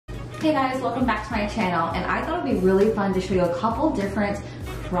Hey guys, welcome back to my channel, and I thought it'd be really fun to show you a couple different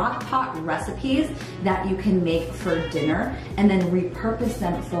Crockpot recipes that you can make for dinner and then repurpose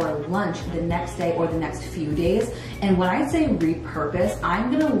them for lunch the next day or the next few days. And when I say repurpose,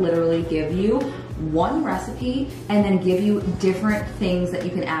 I'm gonna literally give you one recipe and then give you different things that you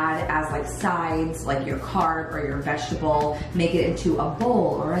can add as like sides, like your carb or your vegetable, make it into a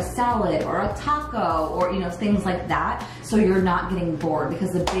bowl or a salad or a taco or things like that, so you're not getting bored.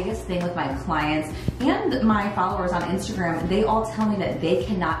 Because the biggest thing with my clients and my followers on Instagram, they all tell me that they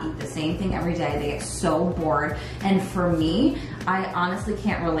cannot eat the same thing every day. They get so bored. And for me, I honestly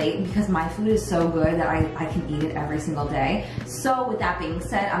can't relate because my food is so good that I can eat it every single day. So with that being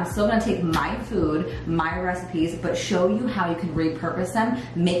said, I'm still gonna take my food, my recipes, but show you how you can repurpose them,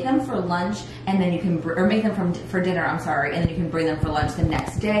 make them for lunch, and then you can, or make them for dinner, I'm sorry, and then you can bring them for lunch the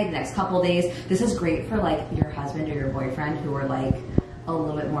next day, the next couple days. This is great for like your husband or your boyfriend who are like a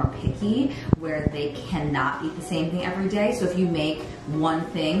little bit more picky, where they cannot eat the same thing every day. So if you make one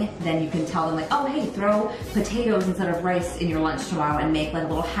thing, then you can tell them like, oh hey, throw potatoes instead of rice in your lunch tomorrow and make like a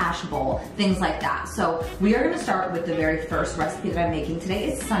little hash bowl, things like that. So we are gonna start with the very first recipe that I'm making.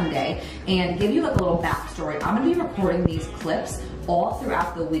 Today is Sunday, and give you like a little backstory. I'm gonna be recording these clips all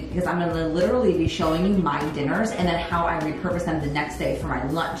throughout the week because I'm gonna literally be showing you my dinners and then how I repurpose them the next day for my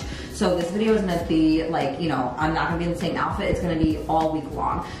lunch. So this video is gonna be like, I'm not gonna be in the same outfit. It's gonna be all week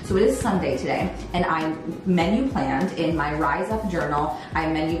long. So it is Sunday today, and I menu planned in my Rise Up journal. I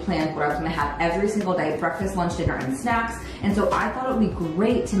menu planned what I was gonna have every single day: breakfast, lunch, dinner, and snacks. And so I thought it would be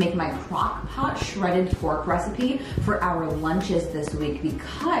great to make my Crockpot shredded pork recipe for our lunches this week,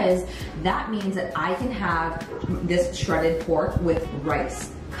 because that means that I can have this shredded pork with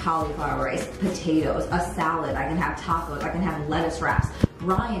rice, cauliflower rice, potatoes, a salad. I can have tacos, I can have lettuce wraps.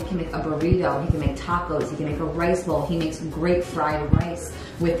 Brian can make a burrito, he can make tacos, he can make a rice bowl. He makes great fried rice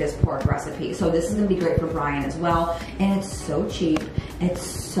with this pork recipe. So this is gonna be great for Brian as well. And it's so cheap, it's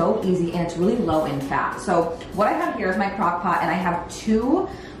so easy, and it's really low in fat. So what I have here is my crock pot, and I have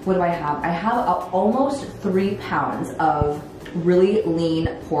what do I have? I have almost 3 pounds of really lean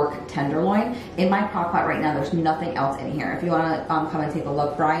pork tenderloin in my crock pot right now. There's nothing else in here. If you wanna come and take a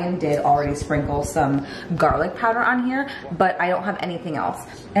look, Brian did already sprinkle some garlic powder on here, but I don't have anything else.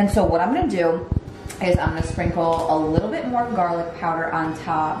 And so what I'm gonna do is I'm gonna sprinkle a little bit more garlic powder on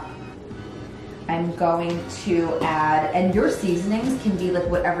top. I'm going to add, and your seasonings can be like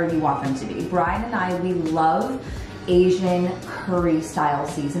whatever you want them to be. Brian and I, we love Asian curry style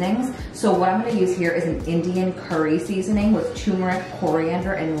seasonings. So what I'm gonna use here is an Indian curry seasoning with turmeric,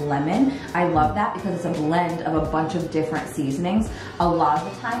 coriander, and lemon. I love that because it's a blend of a bunch of different seasonings. A lot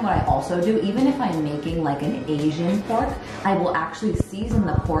of the time what I also do, even if I'm making like an Asian pork, I will actually season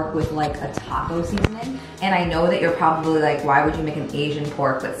the pork with like a taco seasoning. And I know that you're probably like, why would you make an Asian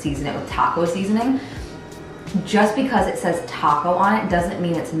pork but season it with taco seasoning? Just because it says taco on it doesn't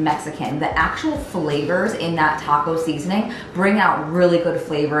mean it's Mexican. The actual flavors in that taco seasoning bring out really good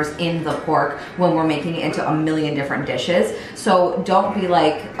flavors in the pork when we're making it into a million different dishes. So don't be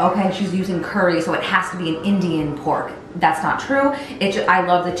like, okay, she's using curry, so it has to be an Indian pork. That's not true. I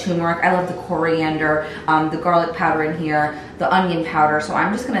love the turmeric, I love the coriander, the garlic powder in here, the onion powder. So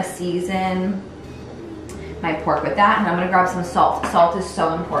I'm just gonna season my pork with that, and I'm gonna grab some salt. Salt is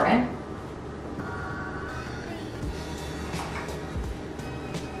so important.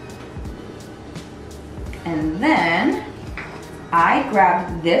 And then I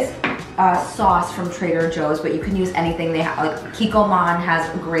grabbed this sauce from Trader Joe's, but you can use anything they have. Like Kikkoman has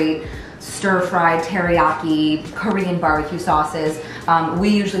great stir-fried teriyaki Korean barbecue sauces. We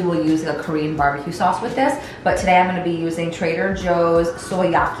usually will use a Korean barbecue sauce with this, but today I'm gonna be using Trader Joe's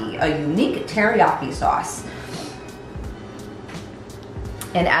soyaki, a unique teriyaki sauce.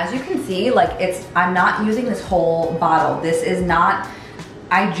 And as you can see, like I'm not using this whole bottle. This is not,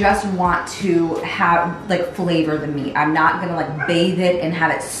 I just want to have like flavor the meat. I'm not gonna like bathe it and have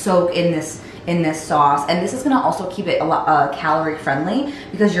it soak in this sauce. And this is gonna also keep it a lot calorie friendly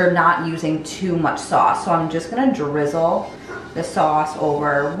because you're not using too much sauce. So I'm just gonna drizzle the sauce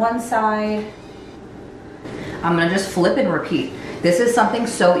over one side. I'm gonna just flip and repeat. This is something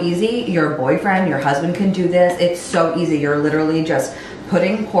so easy. Your boyfriend, your husband can do this. It's so easy. You're literally just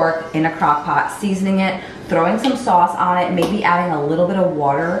putting pork in a crock pot, seasoning it, throwing some sauce on it, maybe adding a little bit of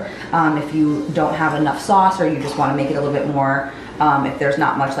water if you don't have enough sauce, or you just want to make it a little bit more if there's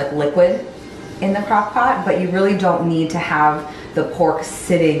not much like liquid in the crock pot. But you really don't need to have the pork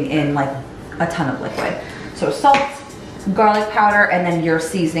sitting in like a ton of liquid. So salt, garlic powder, and then your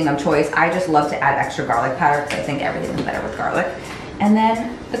seasoning of choice. I just love to add extra garlic powder because I think everything is better with garlic. And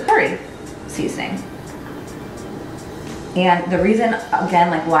then the curry seasoning. And the reason, again,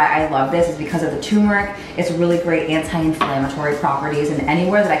 like why I love this is because of the turmeric. It's really great anti-inflammatory properties, and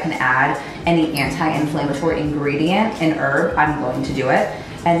anywhere that I can add any anti-inflammatory ingredient and herb, I'm going to do it.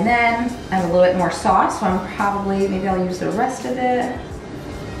 And then I have a little bit more sauce, so I'm probably, maybe I'll use the rest of it.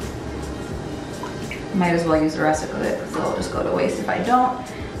 Might as well use the rest of it because it'll just go to waste if I don't.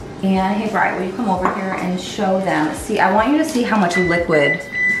 And hey, Bri, will you come over here and show them? See, I want you to see how much liquid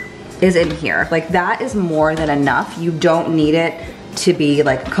is in here. Like that is more than enough. You don't need it to be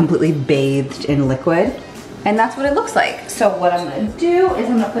like completely bathed in liquid. And that's what it looks like. So what I'm gonna do is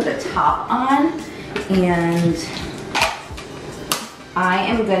I'm gonna put the top on, and I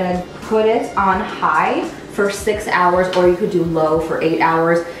am gonna put it on high for 6 hours, or you could do low for 8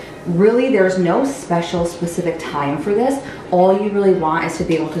 hours. Really, there's no special specific time for this. All you really want is to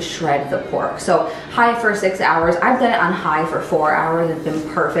be able to shred the pork. So high for 6 hours. I've done it on high for 4 hours. It's been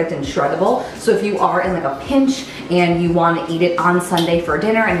perfect and shreddable. So if you are in like a pinch and you want to eat it on Sunday for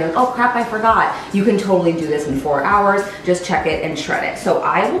dinner and you're like, oh crap, I forgot, you can totally do this in 4 hours. Just check it and shred it. So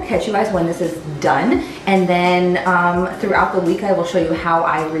I will catch you guys when this is done. And then throughout the week, I will show you how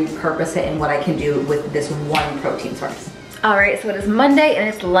I repurpose it and what I can do with this one protein source. All right, so it is Monday and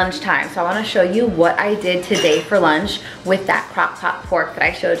it's lunchtime. So I wanna show you what I did today for lunch with that crock pot pork that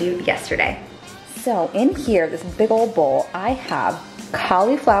I showed you yesterday. So in here, this big old bowl, I have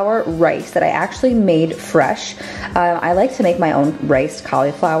cauliflower rice that I actually made fresh. I like to make my own riced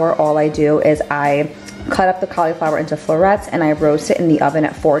cauliflower. All I do is I cut up the cauliflower into florets and I roast it in the oven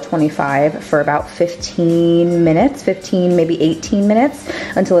at 425 for about 15 minutes, maybe 18 minutes,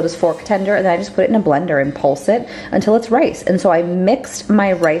 until it is fork tender, and then I just put it in a blender and pulse it until it's rice. And so I mixed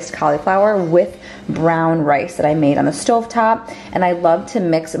my riced cauliflower with brown rice that I made on the stovetop, and I love to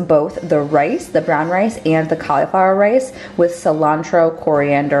mix both the rice, the brown rice, and the cauliflower rice with cilantro,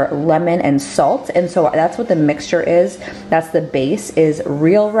 coriander, lemon, and salt. And so that's what the mixture is. That's the base, is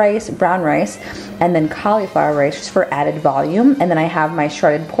real rice, brown rice, and then cauliflower rice just for added volume. And then I have my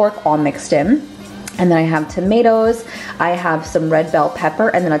shredded pork all mixed in. And then I have tomatoes, I have some red bell pepper,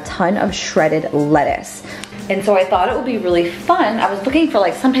 and then a ton of shredded lettuce. And so I thought it would be really fun. I was looking for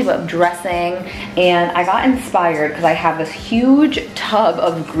like some type of dressing, and I got inspired because I have this huge tub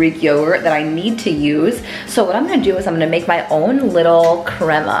of Greek yogurt that I need to use. So what I'm gonna do is I'm gonna make my own little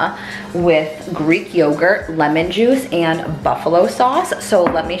crema with Greek yogurt, lemon juice, and buffalo sauce. So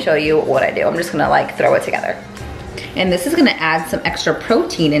let me show you what I do. I'm just gonna like throw it together. And this is gonna add some extra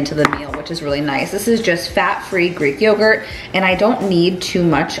protein into the meal, which is really nice. This is just fat-free Greek yogurt, and I don't need too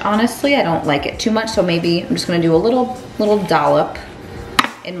much, honestly. I don't like it too much, so maybe I'm just gonna do a little dollop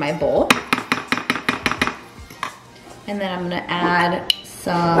in my bowl. And then I'm gonna add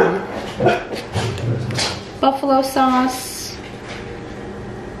some buffalo sauce.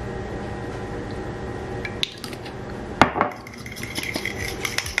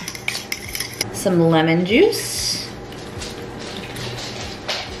 Some lemon juice.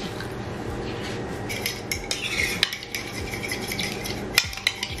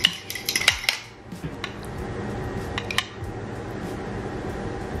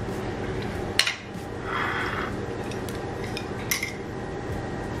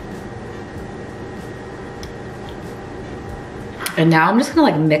 And now I'm just gonna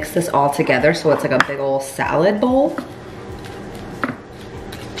like mix this all together so it's like a big old salad bowl.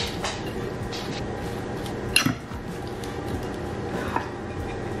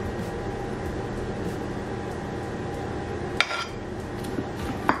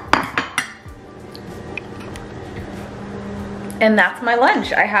 And that's my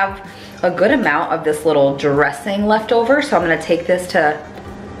lunch. I have a good amount of this little dressing left over, so I'm gonna take this to,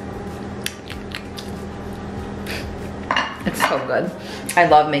 it's so good. I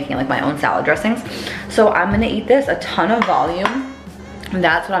love making like my own salad dressings. So I'm gonna eat this, a ton of volume.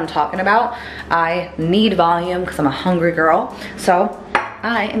 That's what I'm talking about. I need volume because I'm a hungry girl. So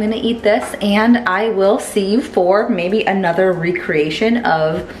I am gonna eat this, and I will see you for maybe another recreation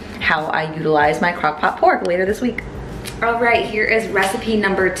of how I utilize my crock pot pork later this week. All right, here is recipe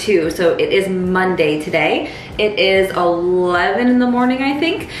number 2. So it is Monday today. It is 11 in the morning, I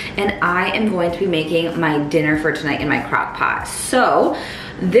think, and I am going to be making my dinner for tonight in my crock pot. So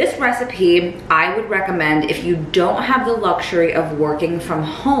this recipe, I would recommend if you don't have the luxury of working from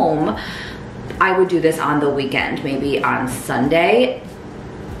home, I would do this on the weekend, maybe on Sunday.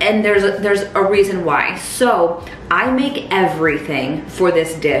 And there's a reason why. So I make everything for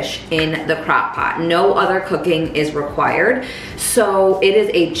this dish in the crock pot. No other cooking is required. So it is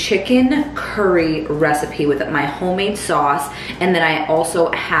a chicken curry recipe with my homemade sauce. And then I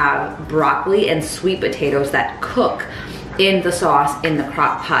also have broccoli and sweet potatoes that cook in the sauce in the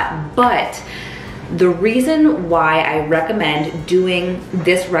crock pot. But The reason why I recommend doing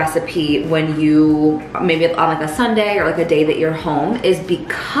this recipe when you, maybe on like a Sunday or like a day that you're home, is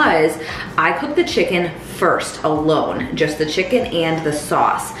because I cook the chicken first alone, just the chicken and the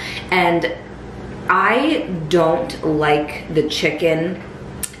sauce. And I don't like the chicken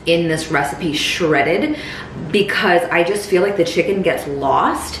in this recipe shredded because I just feel like the chicken gets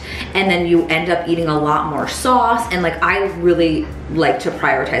lost and then you end up eating a lot more sauce, and like I really like to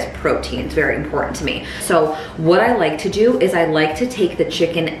prioritize protein. It's very important to me. So what I like to do is I like to take the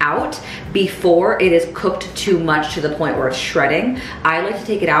chicken out before it is cooked too much to the point where it's shredding. I like to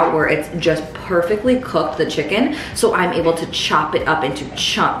take it out where it's just perfectly cooked, the chicken, so I'm able to chop it up into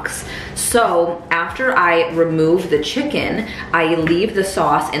chunks. So after I remove the chicken, I leave the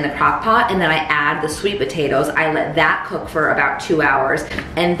sauce in the crock pot and then I add the sweet potatoes. I let that cook for about 2 hours,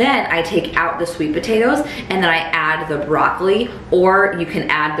 and then I take out the sweet potatoes and then I add the broccoli, or you can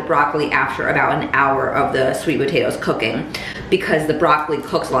add the broccoli after about an hour of the sweet potatoes cooking, because the broccoli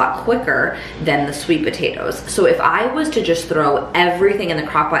cooks a lot quicker than the sweet potatoes. So if I was to just throw everything in the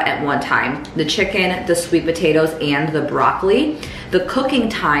crock pot at one time, the chicken, the sweet potatoes, and the broccoli, the cooking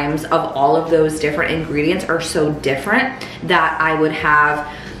times of all of those different ingredients are so different that I would have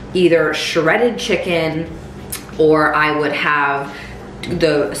either shredded chicken, or I would have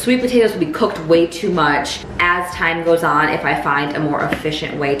the sweet potatoes would be cooked way too much. As time goes on, if I find a more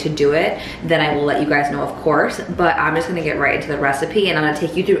efficient way to do it, then I will let you guys know, of course. But I'm just gonna get right into the recipe and I'm gonna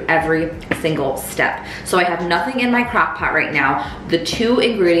take you through every single step. So I have nothing in my crock pot right now. The two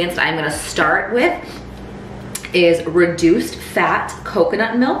ingredients I'm gonna start with is reduced fat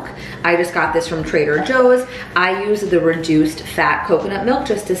coconut milk. I just got this from Trader Joe's. I use the reduced fat coconut milk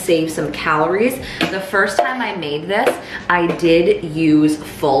just to save some calories. The first time I made this, I did use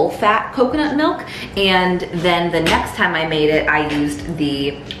full fat coconut milk, and then the next time I made it, I used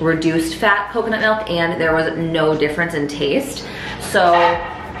the reduced fat coconut milk, and there was no difference in taste. So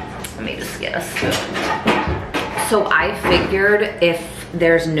let me just get a spoon. So I figured if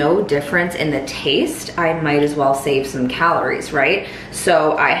there's no difference in the taste, I might as well save some calories, right?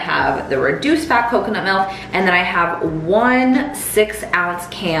 So I have the reduced fat coconut milk, and then I have 1 6-ounce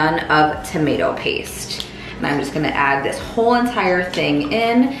can of tomato paste. And I'm just gonna add this whole entire thing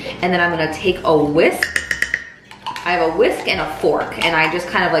in, and then I'm gonna take a whisk. I have a whisk and a fork, and I just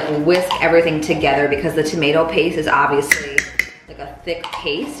kind of like whisk everything together because the tomato paste is obviously like a thick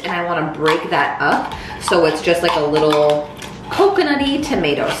paste, and I wanna break that up so it's just like a little coconutty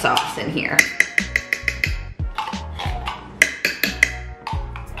tomato sauce in here.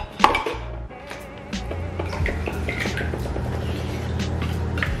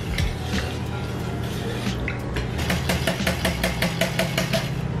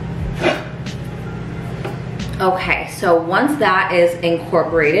 Okay, so once that is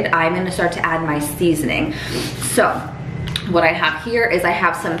incorporated, I'm gonna start to add my seasoning. So what I have here is I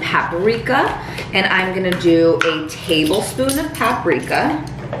have some paprika, and I'm gonna do a tablespoon of paprika.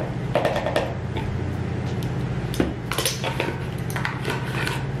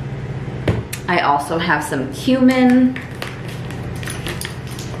 I also have some cumin,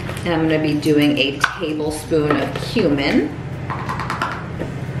 and I'm gonna be doing a tablespoon of cumin.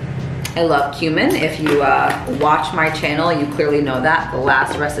 I love cumin. If you watch my channel, you clearly know that. The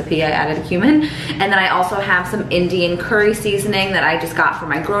last recipe I added cumin. And then I also have some Indian curry seasoning that I just got from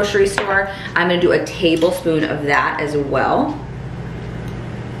my grocery store. I'm gonna do a tablespoon of that as well.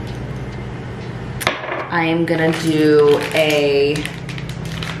 I am gonna do a,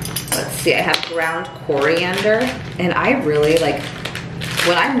 let's see, I have ground coriander. And I really like,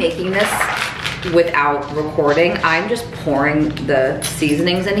 when I'm making this without recording, I'm just pouring the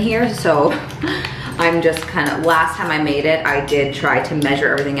seasonings in here. So I'm just kind of, last time I made it, I did try to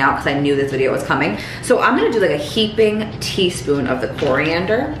measure everything out because I knew this video was coming. So I'm gonna do like a heaping teaspoon of the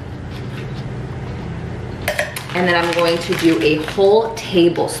coriander. And then I'm going to do a whole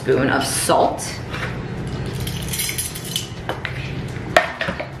tablespoon of salt.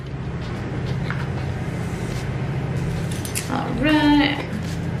 All right.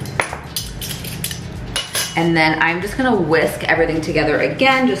 And then I'm just gonna whisk everything together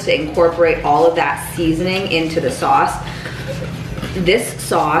again just to incorporate all of that seasoning into the sauce. This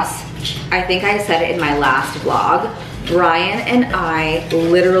sauce, I think I said it in my last vlog, Brian and I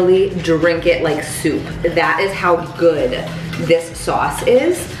literally drink it like soup. That is how good this sauce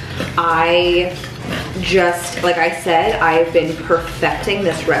is. I just, like I said, I've been perfecting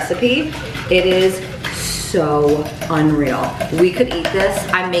this recipe. It is so unreal. We could eat this.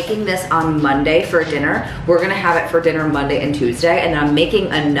 I'm making this on Monday for dinner. We're gonna have it for dinner Monday and Tuesday, and I'm making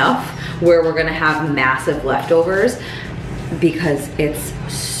enough where we're gonna have massive leftovers. because it's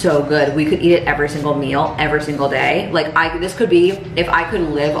so good. We could eat it every single meal, every single day. Like this could be, if I could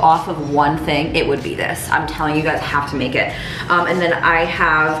live off of one thing, it would be this. I'm telling you guys have to make it. And then I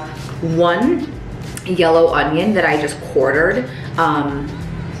have one yellow onion that I just quartered,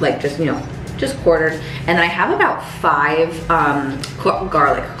 like just, you know, just quartered. And then I have about 5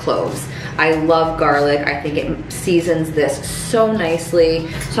 garlic cloves. I love garlic. I think it seasons this so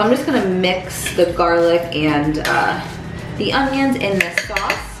nicely. So I'm just gonna mix the garlic and the onions in this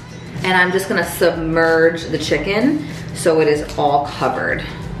sauce. And I'm just gonna submerge the chicken so it is all covered.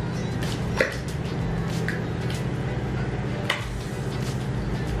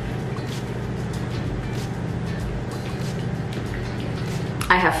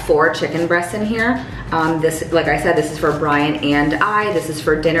 I have 4 chicken breasts in here. This, like I said, this is for Brian and I. This is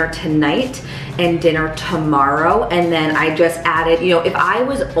for dinner tonight and dinner tomorrow. And then I just added, you know, if I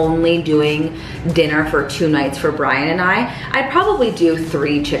was only doing dinner for 2 nights for Brian and I'd probably do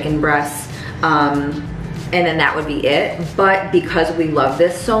 3 chicken breasts, and then that would be it. But because we love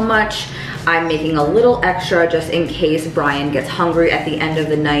this so much, I'm making a little extra just in case Brian gets hungry at the end of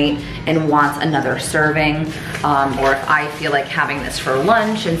the night and wants another serving, or if I feel like having this for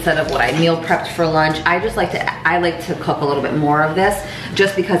lunch instead of what I meal prepped for lunch. I like to cook a little bit more of this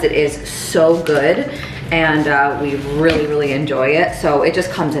just because it is so good, and we really enjoy it. So it just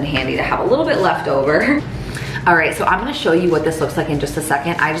comes in handy to have a little bit left over. All right, so I'm gonna show you what this looks like in just a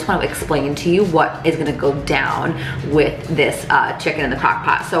second. I just want to explain to you what is gonna go down with this chicken in the crock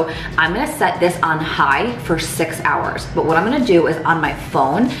pot. So I'm gonna set this on high for 6 hours. But what I'm gonna do is on my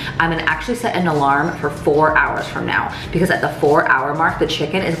phone, I'm gonna actually set an alarm for 4 hours from now, because at the 4-hour mark, the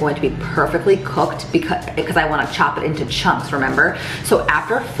chicken is going to be perfectly cooked because I wanna chop it into chunks, remember? So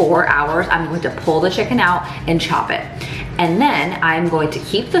after 4 hours, I'm going to pull the chicken out and chop it. And then I'm going to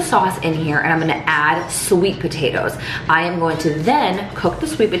keep the sauce in here, and I'm gonna add sweet potatoes. I am going to then cook the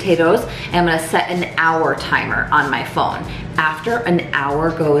sweet potatoes, and I'm gonna set an hour timer on my phone. After an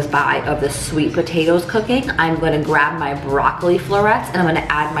hour goes by of the sweet potatoes cooking, I'm gonna grab my broccoli florets and I'm gonna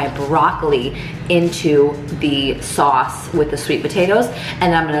add my broccoli into the sauce with the sweet potatoes,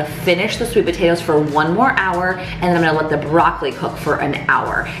 and I'm gonna finish the sweet potatoes for 1 more hour, and then I'm gonna let the broccoli cook for an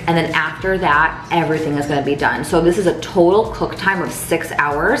hour. And then after that, everything is gonna be done. So this is a total cook time of 6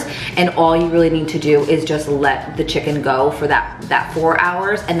 hours, and all you really need to do is just let the chicken go for that 4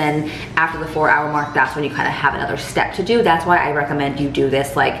 hours, and then after the 4-hour mark, that's when you kind of have another step to do. That's why I recommend you do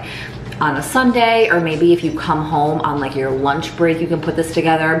this like on a Sunday, or maybe if you come home on like your lunch break, you can put this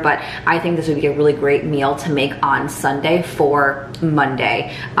together. But I think this would be a really great meal to make on Sunday for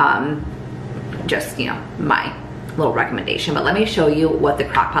Monday. Just, you know, my little recommendation. But let me show you what the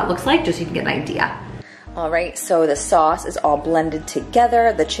crock pot looks like just so you can get an idea. All right, so the sauce is all blended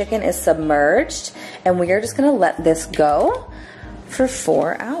together. The chicken is submerged, and we are just gonna let this go for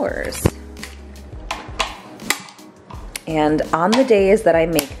 4 hours. And on the days that I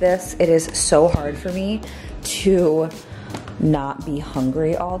make this, it is so hard for me to not be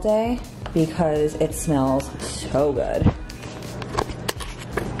hungry all day because it smells so good.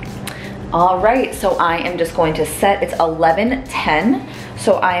 All right, so I am just going to set, it's 11:10,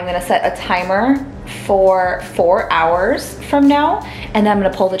 so I am gonna set a timer for 4 hours from now, and then I'm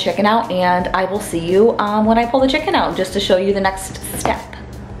gonna pull the chicken out, and I will see you when I pull the chicken out, just to show you the next step.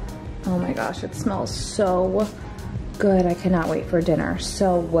 Oh my gosh, it smells so good. I cannot wait for dinner.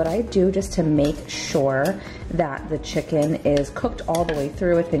 So what I do just to make sure that the chicken is cooked all the way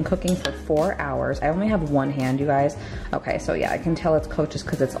through, it's been cooking for 4 hours. I only have one hand, you guys. Okay, so yeah, I can tell it's cooked just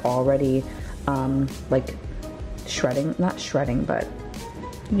because it's already like shredding, not shredding, but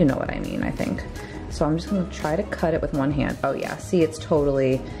you know what I mean, I think. So I'm just gonna try to cut it with one hand. Oh yeah, see, it's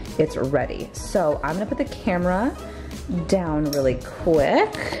ready. So I'm gonna put the camera down really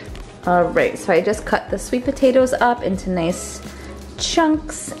quick. All right, so I just cut the sweet potatoes up into nice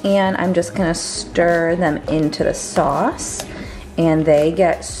chunks, and I'm just gonna stir them into the sauce, and they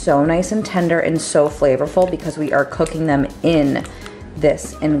get so nice and tender and so flavorful because we are cooking them in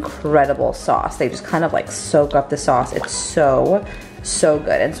this incredible sauce. They just kind of like soak up the sauce. It's so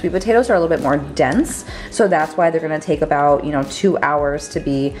good. And sweet potatoes are a little bit more dense, so that's why they're gonna take about, you know, 2 hours to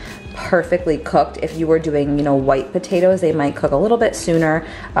be perfectly cooked. If you were doing, you know, white potatoes, they might cook a little bit sooner,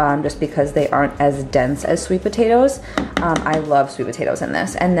 just because they aren't as dense as sweet potatoes. I love sweet potatoes in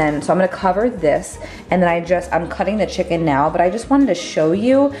this. And then, so I'm gonna cover this, and then I'm cutting the chicken now, but I just wanted to show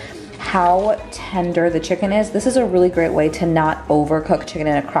you how tender the chicken is. This is a really great way to not overcook chicken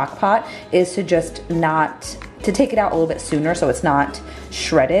in a crock pot, is to just to take it out a little bit sooner so it's not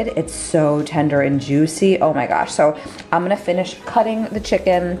shredded. It's so tender and juicy. Oh my gosh. So I'm gonna finish cutting the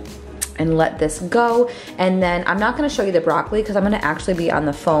chicken, and let this go. And then I'm not gonna show you the broccoli because I'm gonna actually be on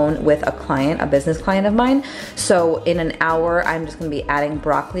the phone with a client, a business client of mine. So in an hour, I'm just gonna be adding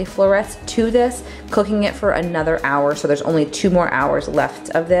broccoli florets to this, cooking it for another hour. So there's only 2 more hours left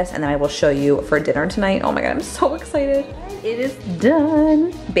of this, and then I will show you for dinner tonight. Oh my God, I'm so excited. It is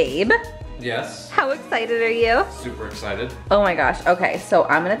done. Babe. Yes. How excited are you? Super excited. Oh my gosh. Okay, so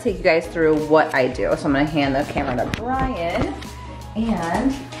I'm gonna take you guys through what I do. So I'm gonna hand the camera to Brian.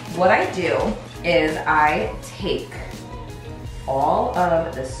 And what I do is I take all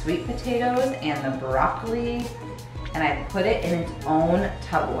of the sweet potatoes and the broccoli and I put it in its own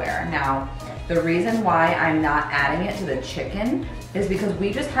Tupperware. Now, the reason why I'm not adding it to the chicken is because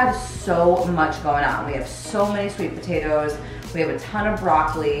we just have so much going on. We have so many sweet potatoes, we have a ton of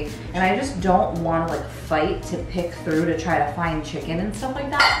broccoli, and I just don't want to like fight to pick through to try to find chicken and stuff like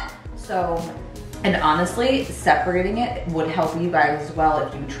that. So, and honestly, separating it would help you guys as well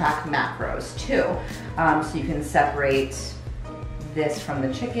if you track macros too. So you can separate this from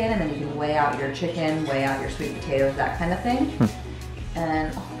the chicken, and then you can weigh out your chicken, weigh out your sweet potatoes, that kind of thing.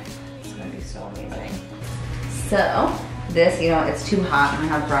 And oh my God, it's gonna be so amazing. So this, you know, it's too hot. I'm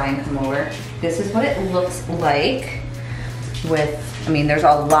gonna have Brian come over. This is what it looks like with, I mean, there's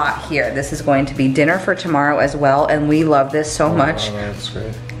a lot here. This is going to be dinner for tomorrow as well, and we love this so much. Oh, that's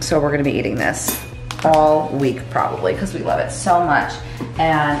great. So we're gonna be eating this all week probably because we love it so much.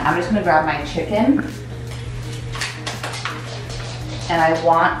 And I'm just gonna grab my chicken. And I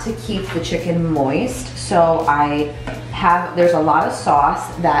want to keep the chicken moist, so there's a lot of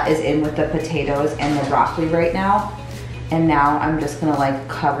sauce that is in with the potatoes and the broccoli right now. And now I'm just gonna like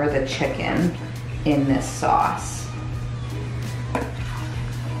cover the chicken in this sauce,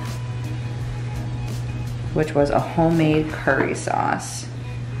 which was a homemade curry sauce.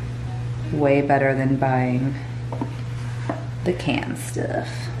 Way better than buying the canned stuff.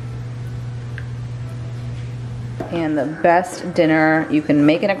 And the best dinner you can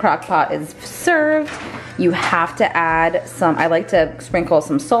make in a crock pot is served. You have to add some, I like to sprinkle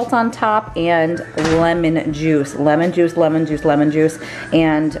some salt on top and lemon juice. Lemon juice, lemon juice, lemon juice.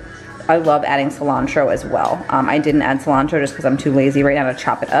 And I love adding cilantro as well. I didn't add cilantro just because I'm too lazy right now to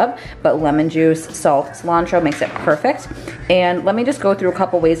chop it up, but lemon juice, salt, cilantro makes it perfect. And let me just go through a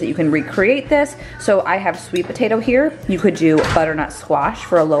couple ways that you can recreate this. So I have sweet potato here. You could do butternut squash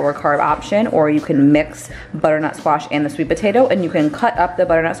for a lower carb option, or you can mix butternut squash and the sweet potato, and you can cut up the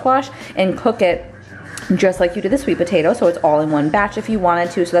butternut squash and cook it just like you did the sweet potato, so it's all in one batch if you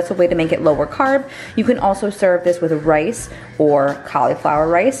wanted to. So that's a way to make it lower carb. You can also serve this with rice or cauliflower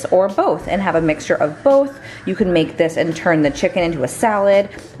rice or both and have a mixture of both. You can make this and turn the chicken into a salad.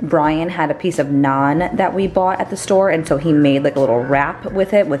 Brian had a piece of naan that we bought at the store, and so he made like a little wrap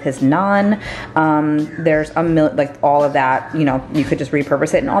with it with his naan. There's like all of that, you know, you could just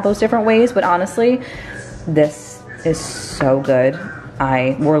repurpose it in all those different ways, but honestly, this is so good.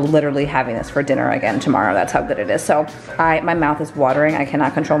 We're literally having this for dinner again tomorrow. That's how good it is. So my mouth is watering. I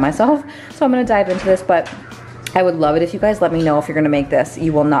cannot control myself. So I'm gonna dive into this, but I would love it if you guys let me know if you're gonna make this.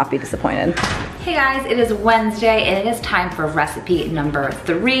 You will not be disappointed. Hey guys, it is Wednesday and it is time for recipe number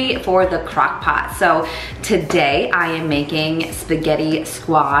 3 for the crock pot. So today I am making spaghetti,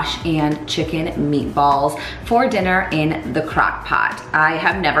 squash, and chicken meatballs for dinner in the crock pot. I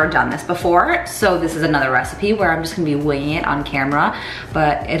have never done this before, so this is another recipe where I'm just gonna be winging it on camera,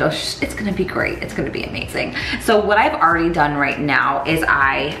 but it's gonna be great. It's gonna be amazing. So what I've already done right now is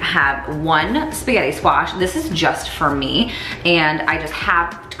I have 1 spaghetti squash. This is just for me, and I just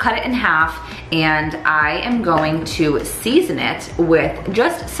have cut it in half, and I am going to season it with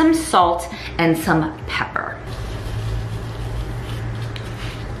just some salt and some pepper.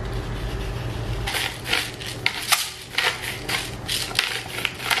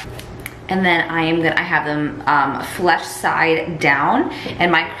 And then I have them flesh side down,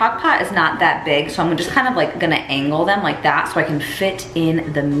 and my crock pot is not that big, so I'm just kind of like gonna angle them like that so I can fit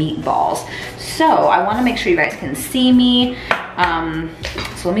in the meatballs. So I wanna make sure you guys can see me.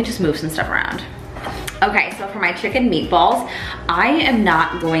 So let me just move some stuff around. Okay, so for my chicken meatballs, I am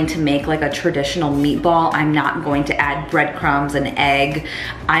not going to make like a traditional meatball. I'm not going to add breadcrumbs and egg.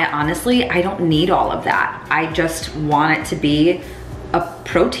 I don't need all of that. I just want it to be a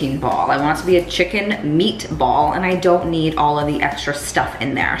protein ball. I want it to be a chicken meat ball, and I don't need all of the extra stuff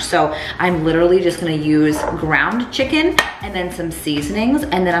in there. So I'm literally just gonna use ground chicken and then some seasonings,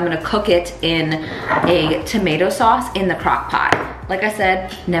 and then I'm gonna cook it in a tomato sauce in the crock pot. Like I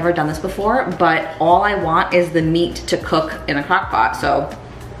said, never done this before, but all I want is the meat to cook in a crock pot. So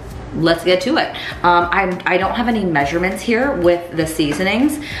let's get to it. I don't have any measurements here with the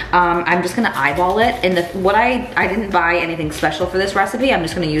seasonings. I'm just gonna eyeball it. And I didn't buy anything special for this recipe. I'm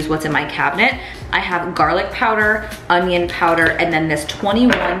just gonna use what's in my cabinet. I have garlic powder, onion powder, and then this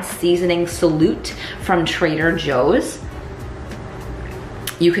 21 seasoning salute from Trader Joe's.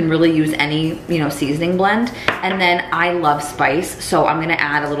 You can really use any, seasoning blend. And then I love spice, so I'm gonna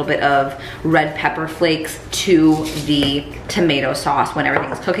add a little bit of red pepper flakes to the tomato sauce when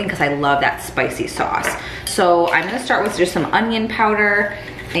everything's cooking, because I love that spicy sauce. So I'm gonna start with just some onion powder,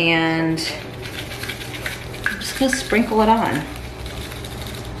 and I'm just gonna sprinkle it on.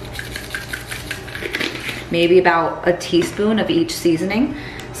 Maybe about a teaspoon of each seasoning.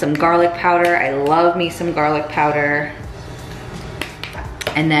 Some garlic powder, I love me some garlic powder.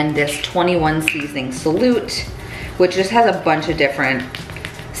 And then this 21 seasoning salute, which just has a bunch of different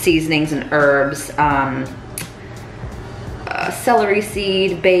seasonings and herbs. Celery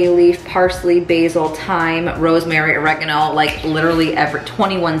seed, bay leaf, parsley, basil, thyme, rosemary, oregano, like literally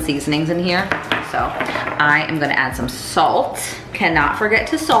 21 seasonings in here. So I am gonna add some salt. Cannot forget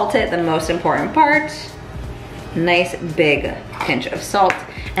to salt it, the most important part. Nice big pinch of salt.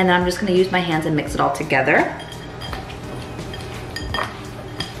 And then I'm just gonna use my hands and mix it all together.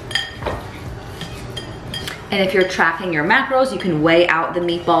 And if you're tracking your macros, you can weigh out the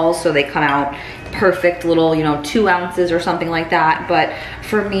meatballs so they come out perfect little, 2 ounces or something like that. But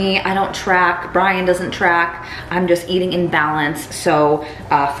for me, I don't track, Brian doesn't track, I'm just eating in balance. So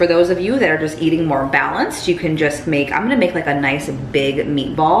for those of you that are just eating more balanced, you can just I'm gonna make like a nice big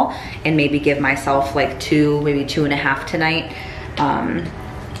meatball and maybe give myself like 2, maybe 2.5 tonight.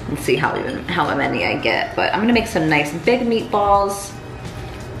 Let's see how many I get, but I'm gonna make some nice big meatballs.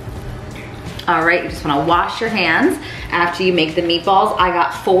 All right, you just wanna wash your hands after you make the meatballs. I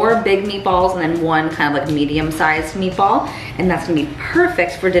got 4 big meatballs and then 1 kind of like medium-sized meatball, and that's gonna be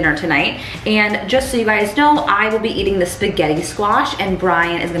perfect for dinner tonight. And just so you guys know, I will be eating the spaghetti squash, and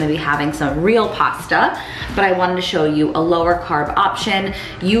Brian is gonna be having some real pasta, but I wanted to show you a lower carb option.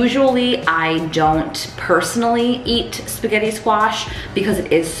 Usually, I don't personally eat spaghetti squash because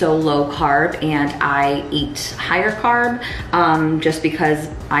it is so low carb, and I eat higher carb just because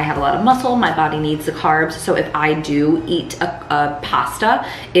I have a lot of muscle, my body needs the carbs. So if I do eat a pasta,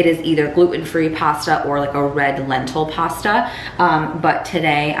 it is either gluten-free pasta or like a red lentil pasta. But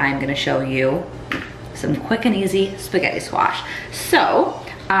today I'm gonna show you some quick and easy spaghetti squash. So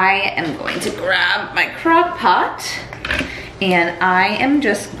I am going to grab my crock pot, and I am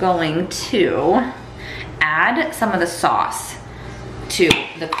just going to add some of the sauce to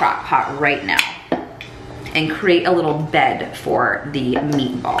the crock pot right now and create a little bed for the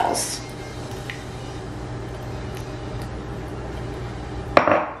meatballs.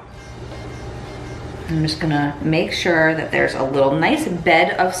 I'm just gonna make sure that there's a little nice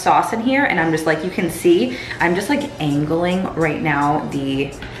bed of sauce in here, and I'm just like, you can see, I'm just like angling right now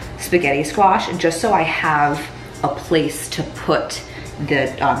the spaghetti squash just so I have a place to put the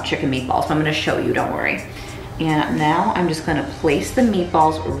chicken meatballs. So I'm gonna show you, don't worry. And now I'm just gonna place the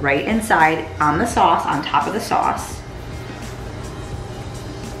meatballs right inside on the sauce, on top of the sauce.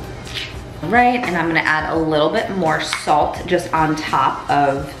 Right, and I'm gonna add a little bit more salt just on top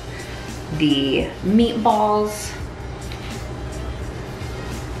of the meatballs.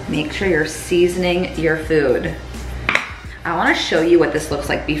 Make sure you're seasoning your food. I wanna show you what this looks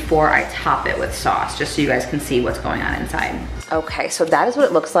like before I top it with sauce, just so you guys can see what's going on inside. Okay, so that is what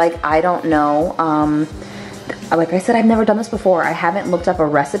it looks like. I don't know, like I said, I've never done this before. I haven't looked up a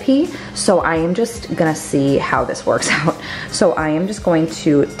recipe, so I am just gonna see how this works out. So I am just going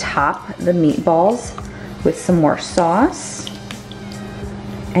to top the meatballs with some more sauce,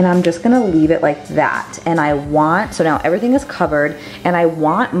 and I'm just gonna leave it like that. And so now everything is covered, and I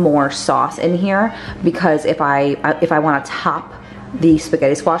want more sauce in here, because if I wanna top the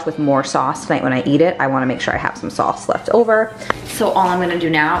spaghetti squash with more sauce tonight when I eat it, I wanna make sure I have some sauce left over. So all I'm gonna do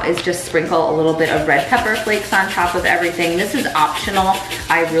now is just sprinkle a little bit of red pepper flakes on top of everything. This is optional.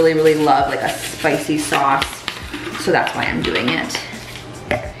 I really, really love like a spicy sauce, so that's why I'm doing it.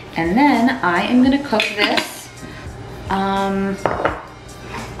 And then I am gonna cook this. I'm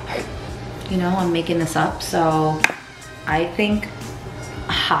making this up, so I think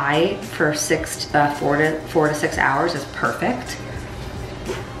high for 4 to 6 hours is perfect.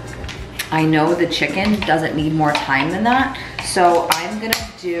 I know the chicken doesn't need more time than that, so I'm gonna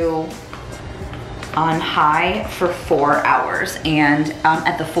do on high for 4 hours. And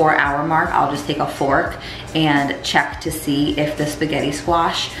at the 4-hour mark, I'll just take a fork and check to see if the spaghetti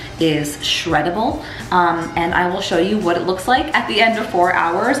squash is shreddable. And I will show you what it looks like at the end of 4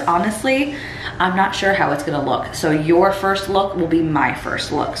 hours. Honestly, I'm not sure how it's gonna look. So your first look will be my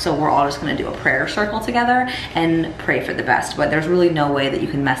first look. So we're all just gonna do a prayer circle together and pray for the best. But there's really no way that you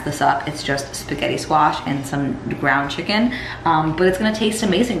can mess this up. It's just spaghetti squash and some ground chicken. But it's gonna taste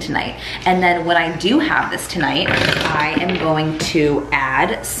amazing tonight. And then when I do have this tonight, I am going to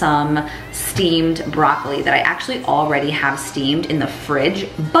add some steamed broccoli that I actually already have steamed in the fridge.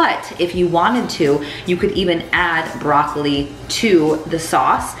 But if you wanted to, you could even add broccoli to the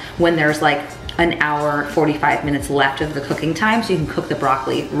sauce when there's like an hour, 45 minutes left of the cooking time. So you can cook the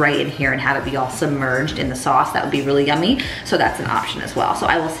broccoli right in here and have it be all submerged in the sauce. That would be really yummy. So that's an option as well. So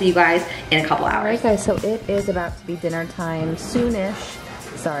I will see you guys in a couple hours. All right guys, so it is about to be dinner time soonish.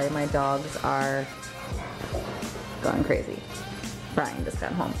 Sorry, my dogs are going crazy. Brian just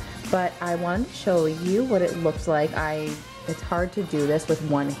got home. But I wanted to show you what it looks like. It's hard to do this with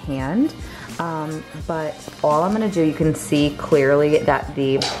one hand, but all I'm gonna do, you can see clearly that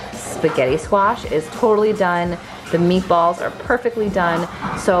the spaghetti squash is totally done. The meatballs are perfectly done.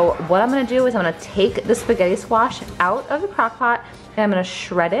 So what I'm gonna do is I'm gonna take the spaghetti squash out of the crock pot and I'm gonna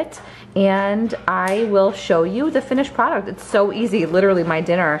shred it, and I will show you the finished product. It's so easy. Literally my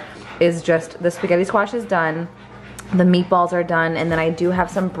dinner is just, the spaghetti squash is done, the meatballs are done, and then I do have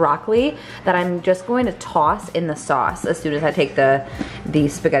some broccoli that I'm just going to toss in the sauce as soon as I take the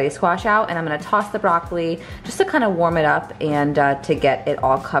spaghetti squash out, and I'm gonna toss the broccoli just to kind of warm it up and to get it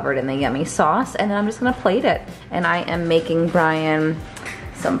all covered in the yummy sauce, and then I'm just gonna plate it. And I am making Brian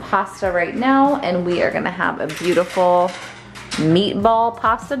some pasta right now, and we are gonna have a beautiful meatball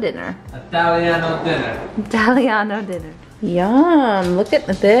pasta dinner. Italiano dinner. Italiano dinner. Yum, look at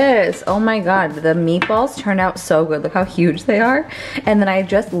this. Oh my God, the meatballs turned out so good. Look how huge they are. And then I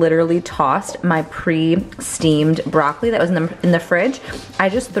just literally tossed my pre-steamed broccoli that was in the fridge. I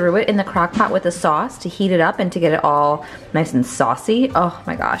just threw it in the crock pot with the sauce to heat it up and to get it all nice and saucy. Oh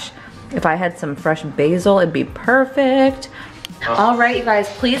my gosh. If I had some fresh basil, it'd be perfect. All right, you guys,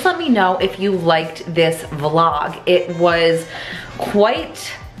 please let me know if you liked this vlog. It was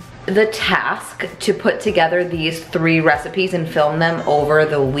quite the task to put together these 3 recipes and film them over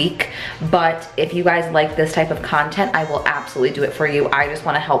the week, but if you guys like this type of content, I will absolutely do it for you. I just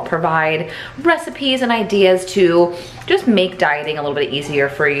want to help provide recipes and ideas to just make dieting a little bit easier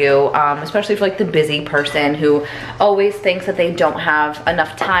for you, especially for like the busy person who always thinks that they don't have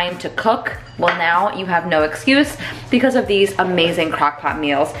enough time to cook. Well, now you have no excuse because of these amazing crock pot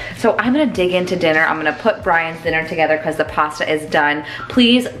meals. So I'm gonna dig into dinner. I'm gonna put Brian's dinner together because the pasta is done.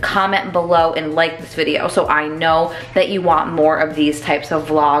 Please comment below and like this video so I know that you want more of these types of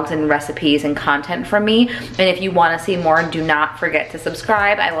vlogs and recipes and content from me. And if you wanna see more, do not forget to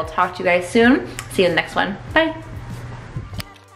subscribe. I will talk to you guys soon. See you in the next one. Bye.